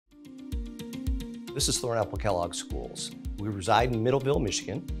This is Thornapple Kellogg Schools. We reside in Middleville,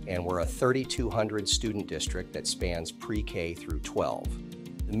 Michigan, and we're a 3,200 student district that spans pre-K through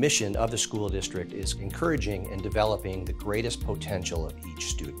 12. The mission of the school district is encouraging and developing the greatest potential of each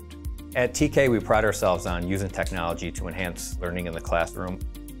student. At TK, we pride ourselves on using technology to enhance learning in the classroom.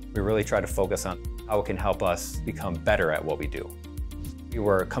 We really try to focus on how it can help us become better at what we do. We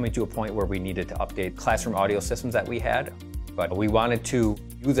were coming to a point where we needed to update classroom audio systems that we had, but we wanted to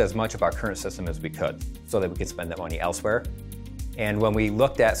use as much of our current system as we could so that we could spend that money elsewhere. And when we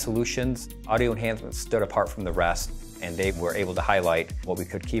looked at solutions, Audio Enhancement stood apart from the rest, and they were able to highlight what we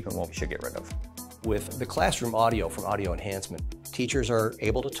could keep and what we should get rid of. With the classroom audio from Audio Enhancement, teachers are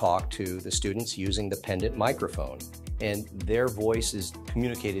able to talk to the students using the pendant microphone, and their voice is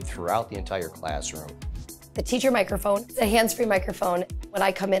communicated throughout the entire classroom. The teacher microphone is a hands-free microphone. When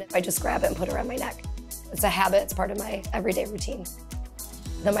I come in, I just grab it and put it around my neck. It's a habit, it's part of my everyday routine.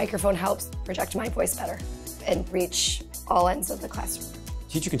 The microphone helps project my voice better and reach all ends of the classroom.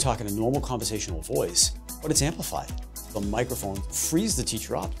 Teacher can talk in a normal conversational voice, but it's amplified. The microphone frees the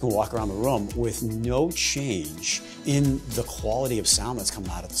teacher up. You can walk around the room with no change in the quality of sound that's coming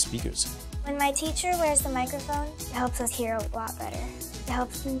out of the speakers. When my teacher wears the microphone, it helps us hear a lot better. It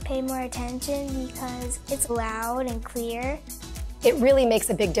helps me pay more attention because it's loud and clear. It really makes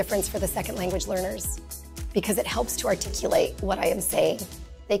a big difference for the second language learners because it helps to articulate what I am saying.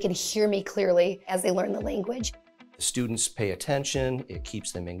 They can hear me clearly as they learn the language. The students pay attention, it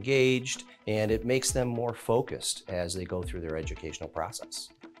keeps them engaged, and it makes them more focused as they go through their educational process.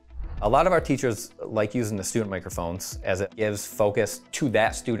 A lot of our teachers like using the student microphones as it gives focus to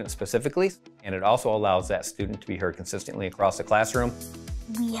that student specifically, and it also allows that student to be heard consistently across the classroom.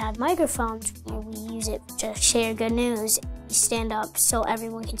 We have microphones and we use it to share good news. We stand up so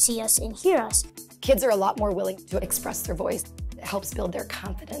everyone can see us and hear us. Kids are a lot more willing to express their voice. It helps build their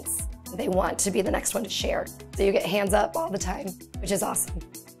confidence. They want to be the next one to share. So you get hands up all the time, which is awesome.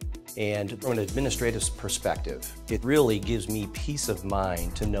 And from an administrative perspective, it really gives me peace of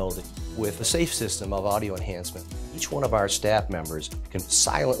mind to know that with a safe system of audio enhancement, each one of our staff members can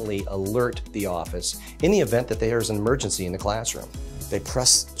silently alert the office in the event that there is an emergency in the classroom. They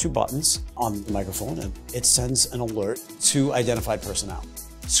press 2 buttons on the microphone and it sends an alert to identified personnel.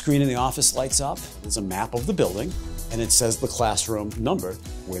 The screen in the office lights up. There's a map of the building and it says the classroom number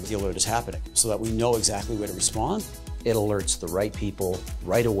where the alert is happening so that we know exactly where to respond. It alerts the right people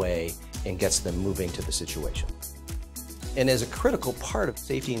right away and gets them moving to the situation. And as a critical part of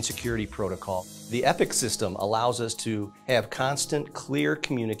safety and security protocol, the EPIC system allows us to have constant, clear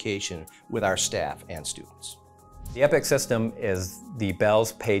communication with our staff and students. The EPIC system is the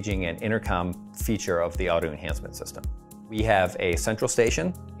bells, paging, and intercom feature of the audio enhancement system. We have a central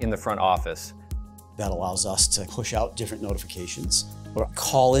station in the front office that allows us to push out different notifications or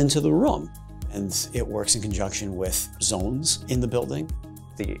call into the room. And it works in conjunction with zones in the building.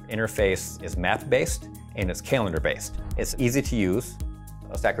 The interface is map-based and it's calendar-based. It's easy to use.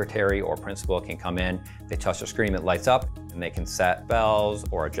 A secretary or principal can come in, they touch the screen, it lights up, and they can set bells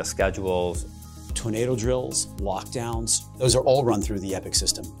or adjust schedules. Tornado drills, lockdowns, those are all run through the EPIC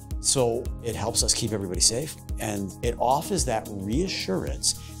system. So it helps us keep everybody safe, and it offers that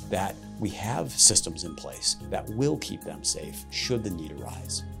reassurance that we have systems in place that will keep them safe should the need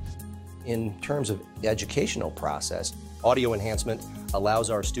arise. In terms of the educational process, audio enhancement allows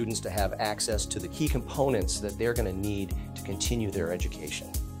our students to have access to the key components that they're going to need to continue their education.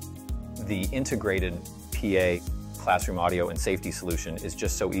 The integrated PA classroom audio and safety solution is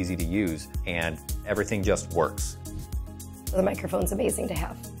just so easy to use and everything just works. The microphone's amazing to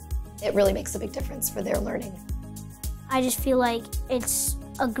have. It really makes a big difference for their learning. I just feel like it's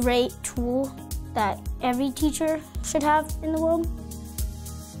a great tool that every teacher should have in the world.